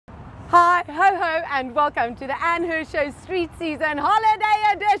Hi, ho ho, and welcome to the Anne Hirsch Show Street Season Holiday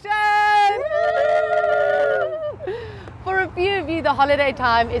Edition! For a few of you, the holiday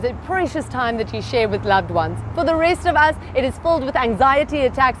time is a precious time that you share with loved ones. For the rest of us, it is filled with anxiety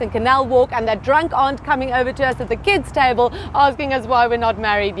attacks and canal walk and that drunk aunt coming over to us at the kids' table asking us why we're not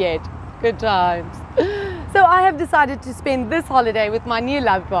married yet. Good times. So I have decided to spend this holiday with my new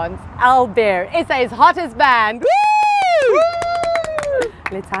loved ones, BAIRRE, SA's hottest band. Woo!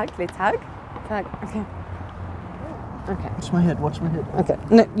 Let's hug, let's hug. Let's hug. Okay. Okay. Watch my head, watch my head. Okay.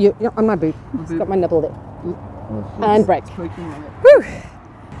 No, you're on my boob. It's got my nipple there. Oh, and break. Woo!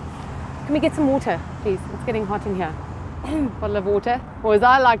 Can we get some water, please? It's getting hot in here. Bottle of water, or as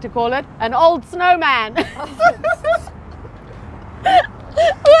I like to call it, an old snowman. That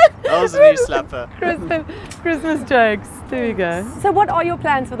was a new slapper. Christmas jokes. There we go. So what are your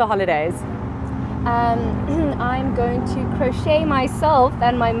plans for the holidays? I'm going to crochet myself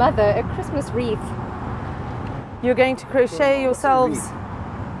and my mother a Christmas wreath. You're going to crochet yourselves.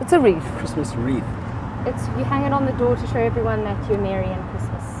 It's a wreath. Christmas wreath. You hang it on the door to show everyone that you're merry and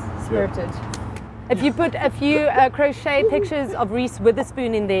Christmas spirited. If you put a few crochet pictures of Reese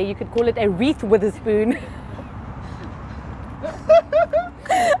Witherspoon in there, you could call it a wreath Witherspoon.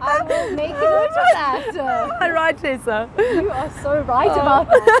 I will make a note of that. All right, Tessa. You are so right about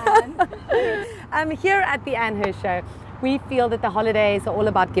that, Anne. Here at the Anne Hirsch Show, we feel that the holidays are all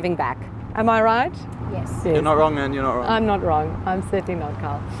about giving back. Am I right? Yes. You're not wrong, man. You're not wrong. I'm not wrong. I'm certainly not,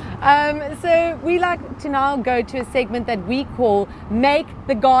 Carl. So we like to now go to a segment that we call Make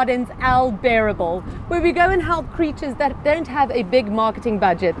the Gardens Bearable, where we go and help creatures that don't have a big marketing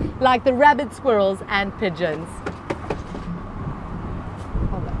budget, like the rabid, squirrels and pigeons.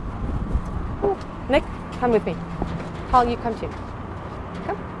 Hold on. Nick, come with me. Carl, you come too.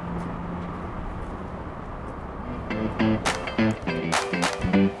 Come.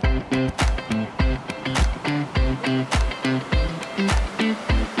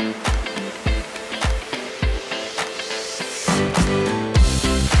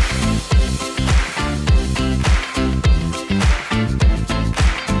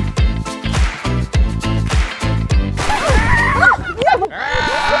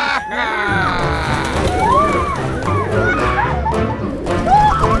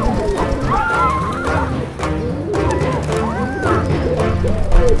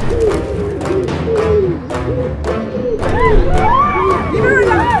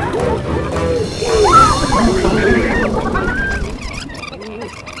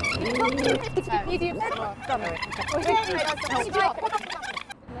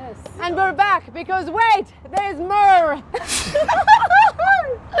 And we're back because wait, there's more.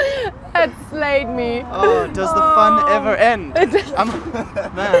 That slayed me. Oh, does the fun ever end?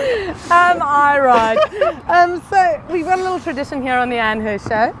 Man. Am I right? So we've got a little tradition here on the Anne Hirsch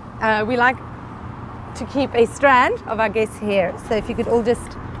Show. We like to keep a strand of our guests' hair. So if you could all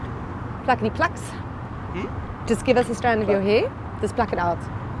just pluckety plucks, just give us a strand of your hair. Just pluck it out.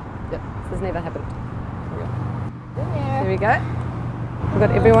 Yep, this has never happened. There we go. We've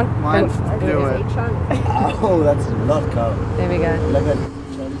got everyone. Mine. Do it. Oh, that's a lot, Carl. There we go. Like that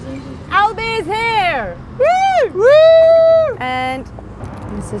Chinese angel. Albie's here! Woo! Woo! And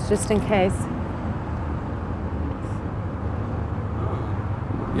this is just in case.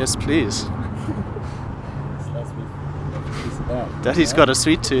 Yes, please. Last week. Daddy's got a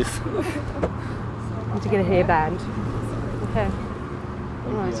sweet tooth. Need to get a hairband. Okay.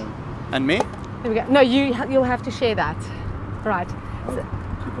 All right. And me? There we go. No, you'll have to share that. Right. So,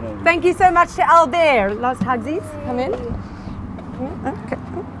 thank you so much to BAIRRE. Last hugsies. Come in. Come in. Okay.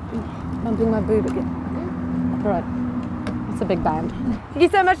 I'm doing my boob again. All right. It's a big band. Thank you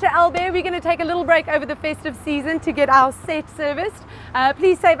so much to BAIRRE. We're going to take a little break over the festive season to get our set serviced.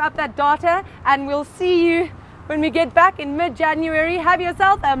 Please save up that data and we'll see you when we get back in mid-January. Have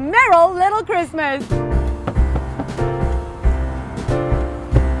yourself a merry little Christmas.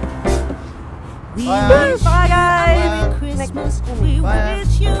 Bye. Bye guys. Merry Christmas. We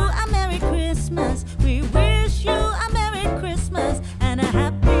wish you a Merry Christmas. We wish you a Merry Christmas.